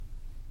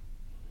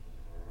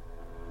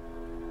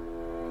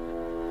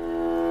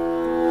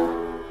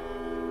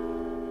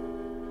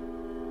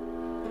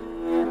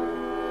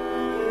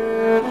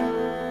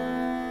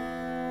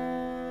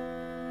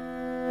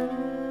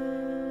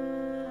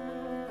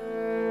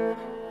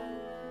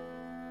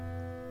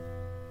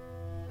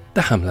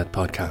the Hamlet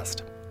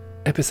Podcast,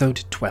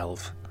 Episode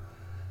 12.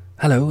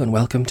 Hello and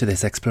welcome to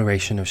this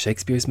exploration of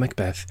Shakespeare's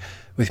Macbeth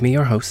with me,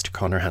 your host,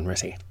 Conor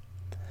Hanratty.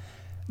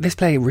 This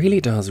play really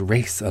does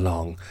race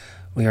along.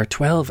 We are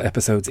 12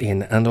 episodes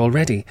in and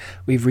already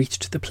we've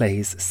reached the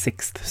play's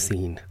 6th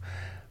scene.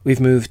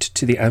 We've moved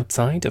to the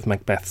outside of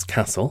Macbeth's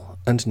castle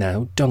and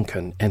now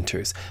Duncan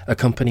enters,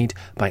 accompanied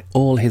by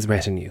all his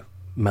retinue.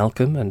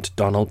 Malcolm and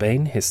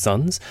Donalbain, his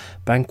sons,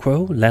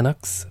 Banquo,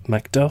 Lennox,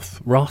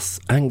 Macduff, Ross,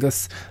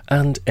 Angus,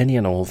 and any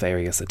and all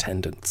various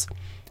attendants.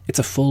 It's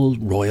a full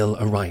royal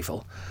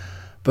arrival.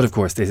 But of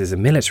course this is a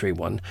military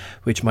one,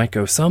 which might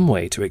go some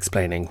way to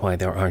explaining why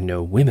there are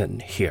no women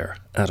here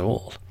at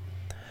all.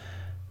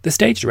 The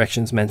stage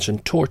directions mention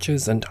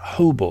torches and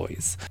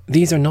hautboys.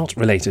 These are not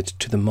related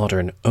to the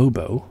modern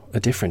oboe, a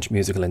different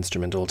musical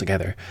instrument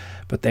altogether,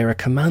 but they're a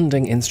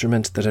commanding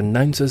instrument that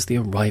announces the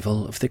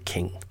arrival of the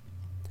king.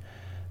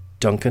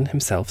 Duncan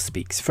himself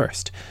speaks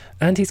first,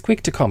 and he's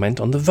quick to comment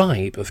on the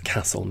vibe of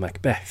Castle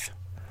Macbeth.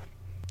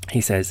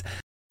 He says,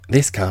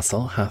 "This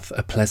castle hath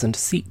a pleasant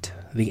seat.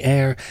 The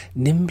air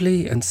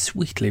nimbly and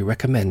sweetly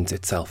recommends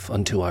itself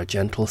unto our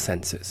gentle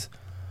senses."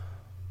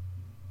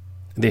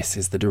 This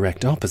is the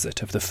direct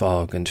opposite of the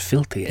fog and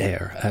filthy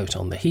air out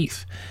on the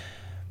heath.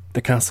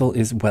 The castle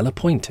is well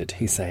appointed,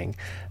 he's saying,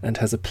 and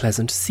has a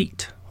pleasant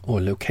seat, or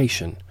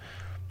location.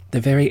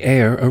 The very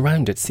air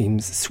around it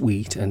seems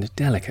sweet and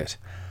delicate.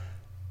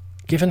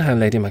 Given how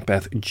Lady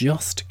Macbeth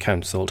just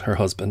counselled her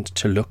husband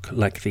to look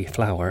like the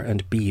flower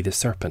and be the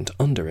serpent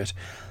under it,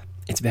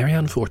 it's very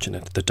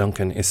unfortunate that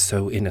Duncan is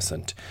so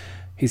innocent.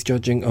 He's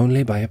judging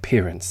only by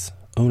appearance,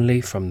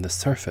 only from the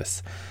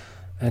surface,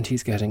 and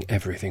he's getting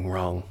everything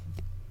wrong.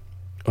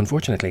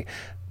 Unfortunately,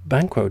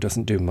 Banquo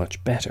doesn't do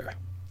much better.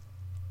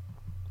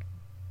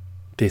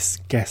 This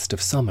guest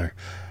of summer,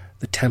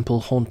 the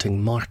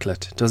temple-haunting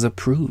martlet, does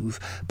approve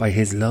by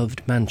his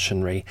loved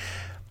mansionry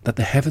that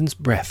the heaven's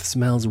breath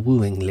smells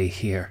wooingly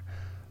here.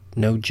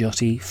 No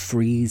jutty,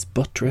 frieze,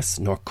 buttress,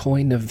 nor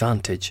coign of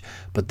vantage,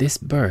 but this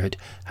bird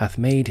hath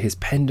made his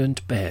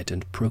pendant bed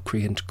and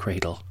procreant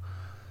cradle.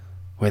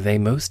 Where they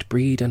most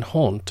breed and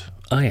haunt,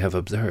 I have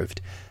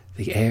observed,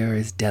 the air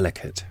is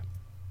delicate.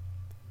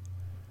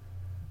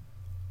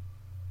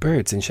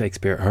 Birds in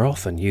Shakespeare are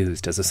often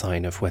used as a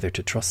sign of whether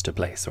to trust a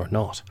place or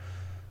not.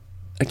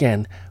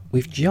 Again,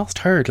 we've just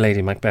heard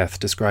Lady Macbeth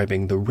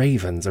describing the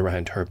ravens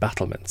around her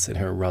battlements in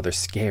her rather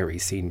scary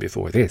scene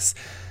before this,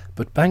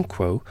 but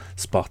Banquo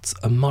spots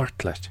a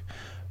martlet,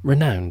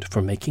 renowned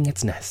for making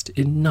its nest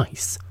in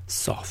nice,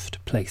 soft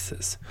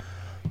places.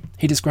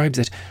 He describes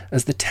it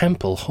as the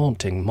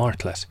temple-haunting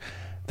martlet.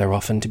 They're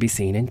often to be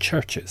seen in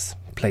churches,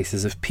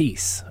 places of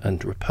peace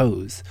and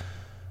repose.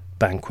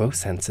 Banquo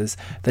senses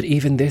that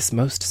even this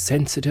most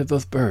sensitive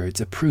of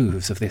birds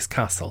approves of this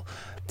castle,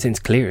 since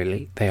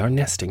clearly they are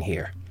nesting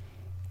here.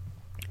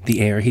 The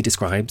air he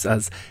describes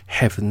as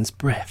heaven's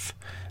breath,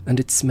 and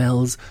it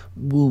smells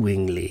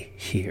wooingly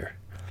here.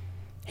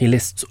 He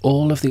lists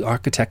all of the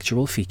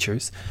architectural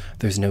features.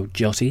 There's no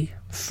jutty,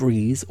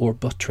 frieze or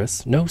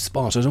buttress, no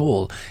spot at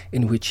all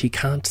in which he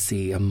can't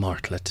see a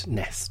martlet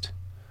nest.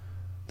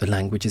 The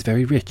language is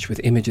very rich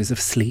with images of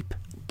sleep,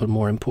 but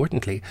more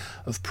importantly,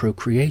 of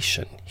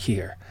procreation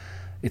here.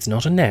 It's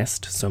not a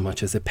nest so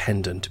much as a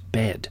pendant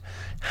bed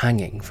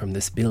hanging from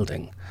this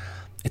building.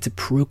 It's a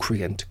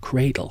procreant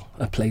cradle,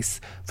 a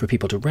place for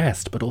people to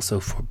rest, but also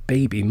for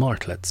baby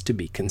martlets to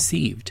be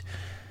conceived.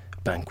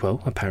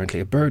 Banquo, apparently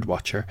a bird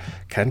watcher,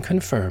 can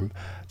confirm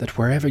that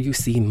wherever you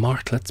see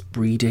martlets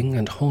breeding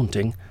and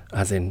haunting,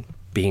 as in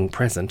being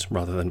present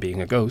rather than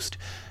being a ghost,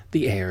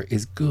 the air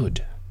is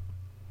good.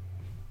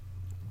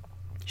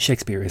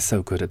 Shakespeare is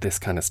so good at this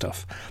kind of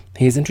stuff.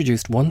 He has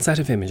introduced one set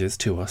of images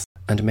to us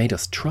and made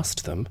us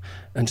trust them,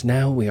 and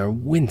now we are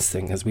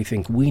wincing as we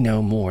think we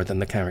know more than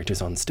the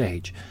characters on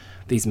stage.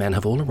 These men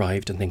have all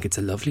arrived and think it's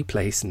a lovely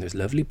place and there's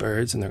lovely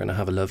birds and they're going to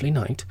have a lovely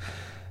night,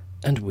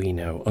 and we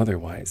know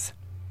otherwise.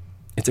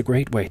 It's a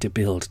great way to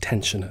build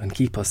tension and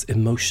keep us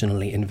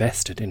emotionally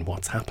invested in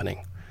what's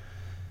happening.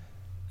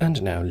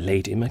 And now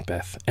Lady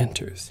Macbeth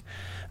enters,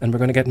 and we're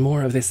going to get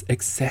more of this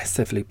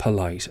excessively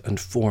polite and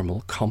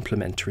formal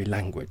complimentary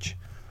language.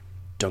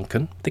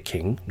 Duncan, the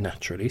king,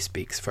 naturally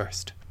speaks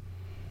first.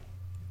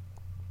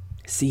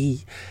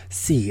 See,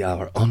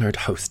 our honoured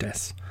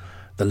hostess.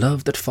 The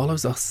love that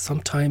follows us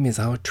sometime is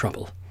our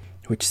trouble,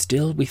 which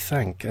still we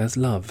thank as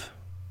love.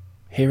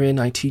 Herein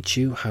I teach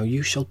you how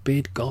you shall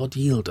bid God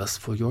yield us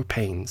for your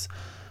pains,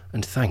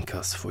 and thank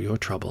us for your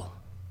trouble.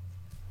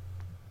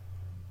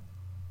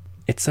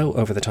 It's so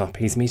over the top,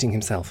 he's meeting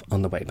himself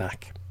on the way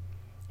back.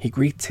 He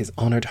greets his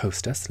honoured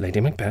hostess, Lady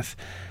Macbeth,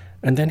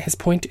 and then his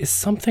point is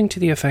something to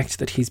the effect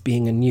that he's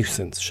being a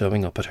nuisance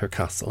showing up at her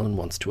castle and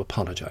wants to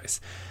apologise.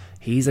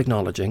 He's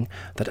acknowledging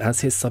that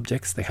as his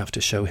subjects they have to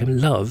show him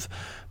love,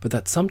 but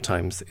that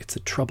sometimes it's a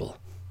trouble.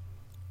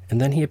 And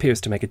then he appears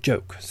to make a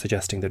joke,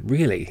 suggesting that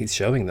really he's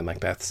showing the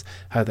Macbeths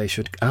how they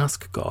should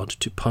ask God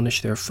to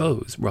punish their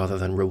foes rather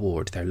than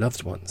reward their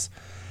loved ones.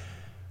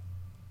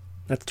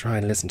 Let's try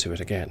and listen to it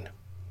again.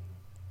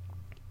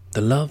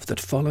 The love that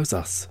follows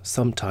us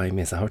sometime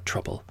is our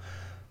trouble,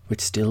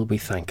 which still we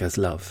thank as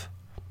love.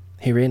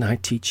 Herein I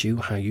teach you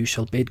how you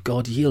shall bid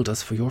God yield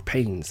us for your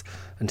pains,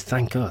 and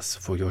thank us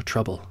for your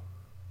trouble.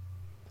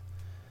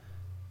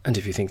 And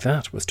if you think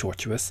that was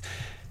tortuous,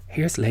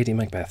 here's Lady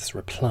Macbeth's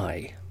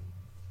reply.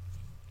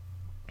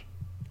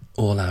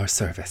 All our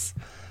service,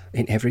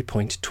 in every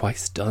point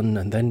twice done,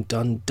 and then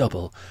done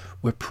double,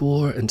 were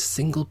poor and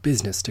single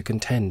business to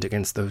contend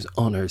against those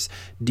honours,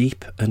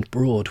 deep and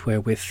broad,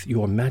 wherewith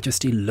your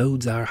majesty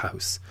loads our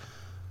house.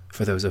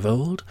 For those of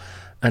old,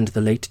 and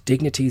the late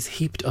dignities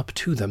heaped up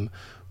to them,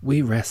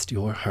 we rest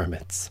your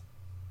hermits.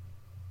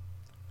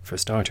 For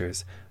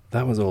starters,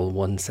 that was all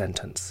one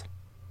sentence.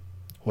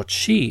 What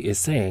she is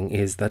saying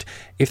is that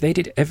if they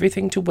did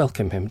everything to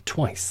welcome him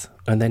twice,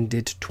 and then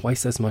did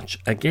twice as much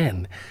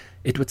again,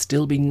 it would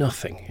still be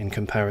nothing in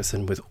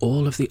comparison with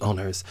all of the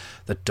honours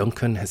that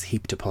Duncan has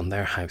heaped upon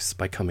their house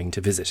by coming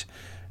to visit,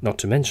 not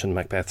to mention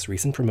Macbeth's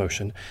recent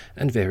promotion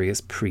and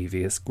various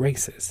previous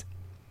graces.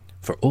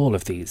 For all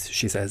of these,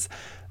 she says,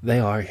 they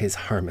are his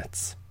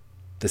hermits.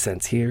 The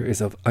sense here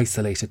is of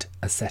isolated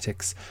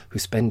ascetics who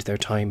spend their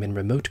time in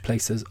remote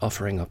places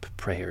offering up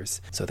prayers.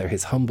 So they're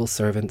his humble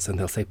servants, and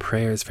they'll say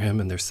prayers for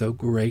him, and they're so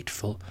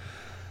grateful.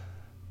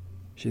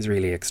 She's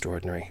really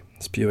extraordinary,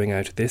 spewing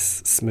out this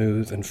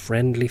smooth and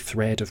friendly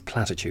thread of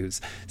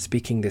platitudes,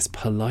 speaking this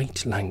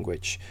polite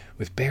language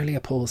with barely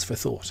a pause for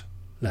thought,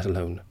 let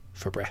alone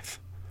for breath.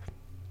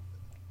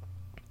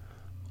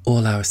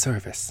 All our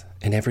service,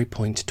 in every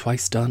point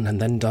twice done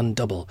and then done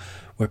double,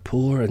 were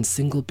poor and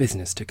single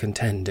business to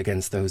contend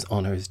against those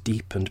honours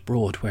deep and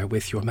broad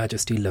wherewith your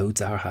majesty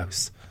loads our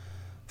house.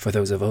 For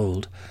those of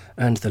old,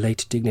 and the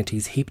late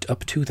dignities heaped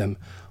up to them,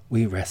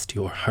 we rest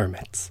your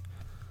hermits.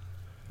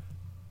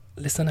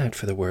 Listen out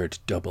for the word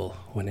double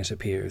when it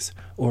appears,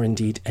 or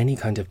indeed any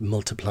kind of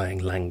multiplying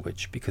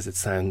language, because it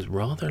sounds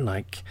rather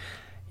like,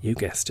 you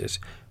guessed it,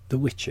 the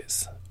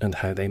witches and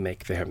how they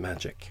make their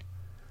magic.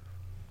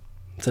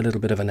 It's a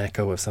little bit of an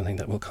echo of something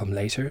that will come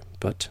later,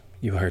 but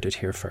you heard it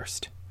here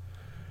first.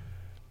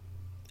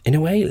 In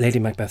a way, Lady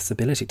Macbeth's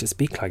ability to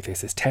speak like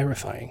this is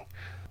terrifying.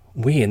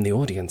 We in the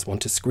audience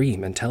want to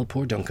scream and tell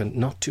poor Duncan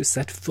not to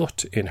set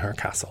foot in her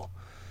castle.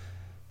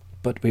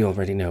 But we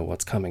already know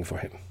what's coming for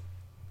him.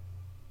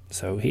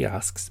 So he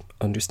asks,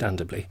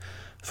 understandably,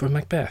 for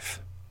Macbeth.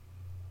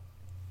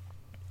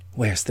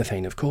 Where's the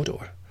Thane of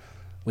Cawdor?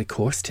 We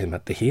coursed him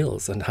at the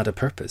heels and had a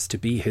purpose to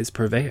be his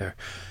purveyor,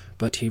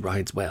 but he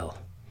rides well.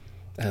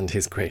 And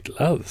his great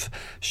love,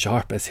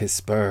 sharp as his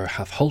spur,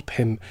 hath holp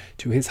him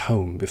to his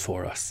home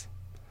before us.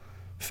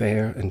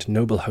 Fair and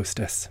noble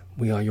hostess,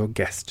 we are your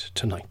guest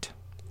tonight.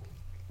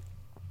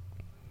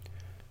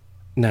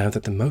 Now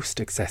that the most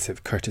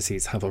excessive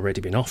courtesies have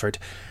already been offered,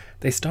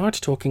 they start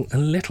talking a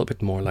little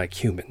bit more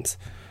like humans.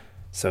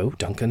 So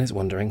Duncan is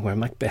wondering where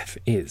Macbeth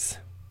is.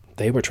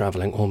 They were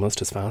travelling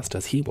almost as fast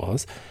as he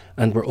was,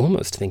 and were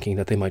almost thinking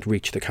that they might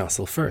reach the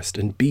castle first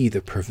and be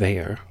the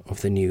purveyor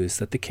of the news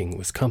that the king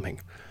was coming.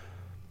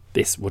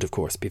 This would of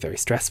course be very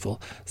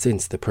stressful,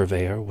 since the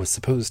purveyor was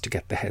supposed to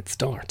get the head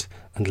start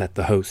and let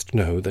the host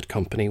know that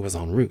company was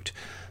en route,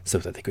 so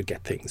that they could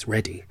get things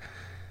ready.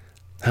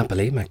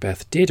 Happily,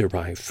 Macbeth did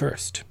arrive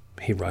first.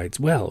 He rides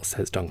well,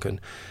 says Duncan,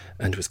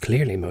 and was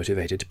clearly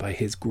motivated by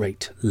his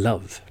great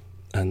love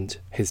and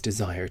his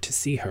desire to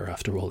see her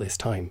after all this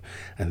time,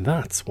 and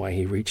that's why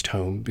he reached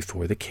home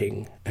before the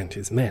king and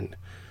his men.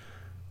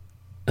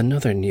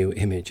 Another new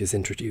image is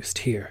introduced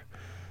here.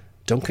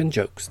 Duncan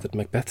jokes that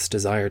Macbeth's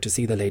desire to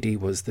see the lady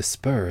was the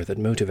spur that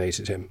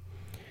motivated him.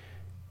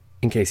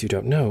 In case you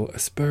don't know, a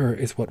spur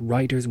is what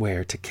riders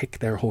wear to kick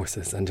their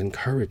horses and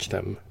encourage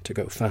them to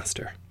go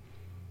faster.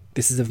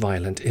 This is a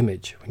violent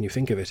image when you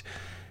think of it.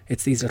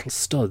 It's these little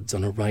studs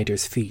on a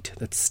rider's feet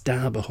that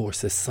stab a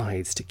horse's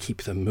sides to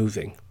keep them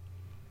moving.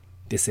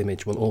 This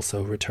image will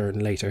also return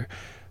later,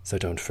 so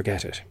don't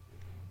forget it.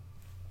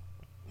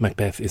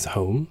 Macbeth is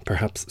home,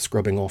 perhaps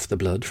scrubbing off the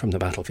blood from the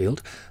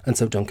battlefield, and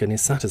so Duncan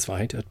is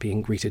satisfied at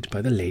being greeted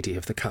by the lady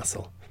of the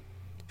castle.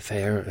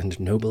 Fair and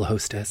noble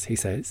hostess, he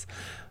says.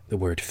 The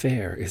word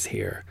fair is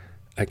here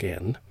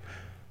again.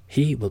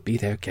 He will be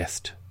their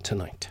guest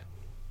tonight.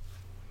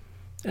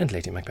 And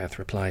Lady Macbeth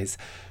replies,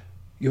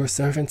 Your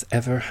servants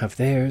ever have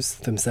theirs,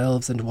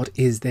 themselves, and what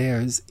is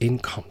theirs in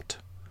compt,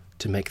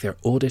 to make their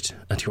audit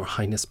at your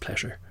highness'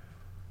 pleasure,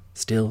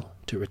 still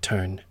to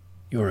return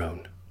your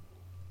own.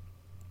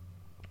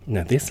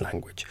 Now this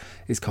language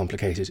is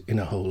complicated in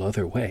a whole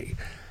other way.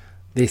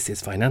 This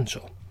is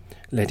financial.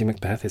 Lady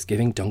Macbeth is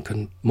giving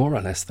Duncan more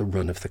or less the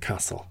run of the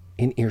castle,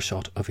 in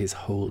earshot of his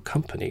whole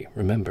company,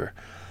 remember,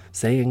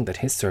 saying that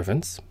his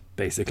servants,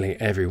 basically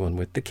everyone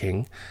with the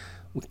king,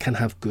 can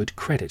have good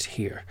credit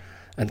here,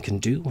 and can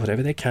do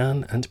whatever they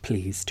can and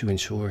please to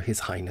ensure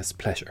his highness'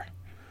 pleasure.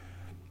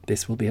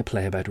 This will be a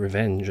play about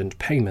revenge and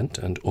payment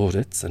and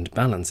audits and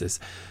balances,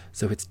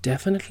 so it's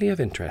definitely of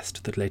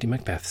interest that Lady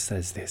Macbeth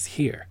says this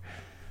here.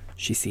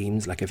 She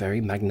seems like a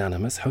very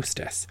magnanimous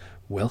hostess,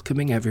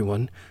 welcoming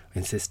everyone,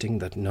 insisting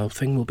that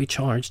nothing will be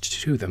charged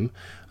to them,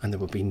 and there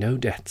will be no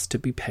debts to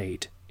be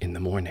paid in the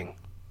morning.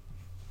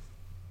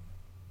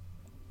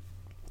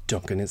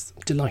 Duncan is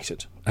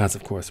delighted, as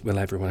of course will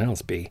everyone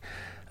else be,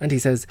 and he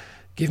says,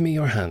 "Give me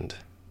your hand.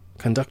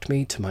 Conduct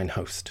me to mine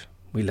host.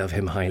 We love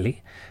him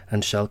highly,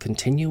 and shall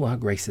continue our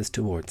graces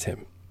towards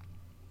him.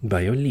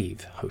 By your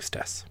leave,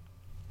 hostess."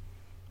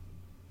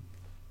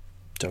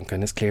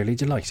 Duncan is clearly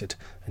delighted,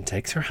 and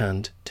takes her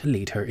hand to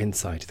lead her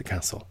inside the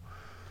castle.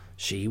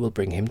 She will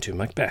bring him to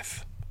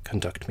Macbeth.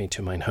 Conduct me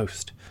to mine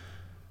host.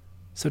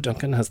 So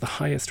Duncan has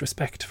the highest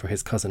respect for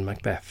his cousin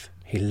Macbeth.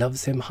 He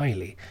loves him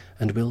highly,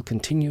 and will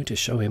continue to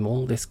show him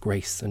all this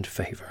grace and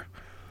favour.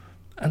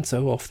 And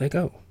so off they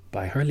go,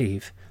 by her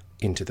leave,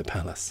 into the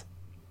palace.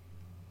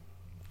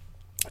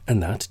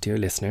 And that, dear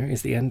listener,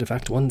 is the end of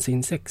Act 1,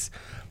 Scene 6.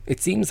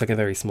 It seems like a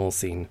very small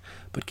scene,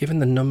 but given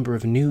the number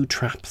of new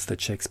traps that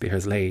Shakespeare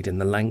has laid in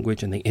the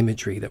language and the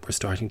imagery that we're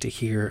starting to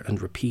hear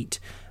and repeat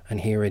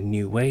and hear in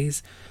new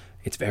ways,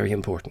 it's very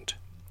important.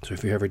 So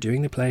if you're ever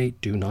doing the play,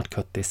 do not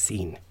cut this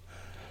scene.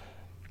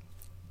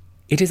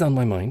 It is on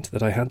my mind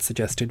that I had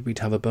suggested we'd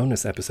have a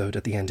bonus episode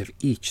at the end of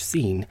each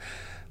scene,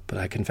 but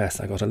I confess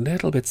I got a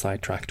little bit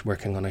sidetracked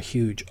working on a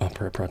huge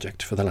opera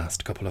project for the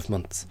last couple of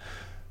months.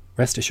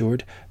 Rest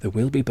assured, there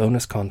will be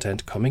bonus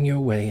content coming your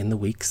way in the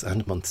weeks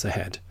and months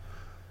ahead.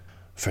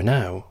 For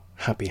now,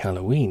 happy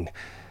Halloween,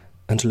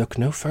 and look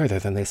no further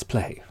than this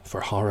play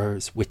for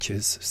horrors,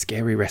 witches,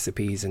 scary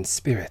recipes and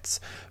spirits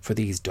for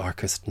these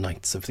darkest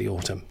nights of the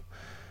autumn.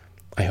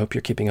 I hope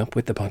you're keeping up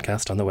with the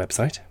podcast on the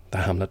website,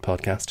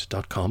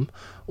 thehamletpodcast.com,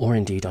 or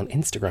indeed on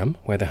Instagram,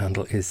 where the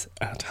handle is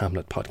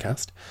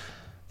 @HamletPodcast.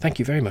 Thank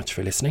you very much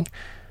for listening,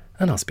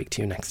 and I'll speak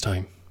to you next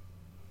time.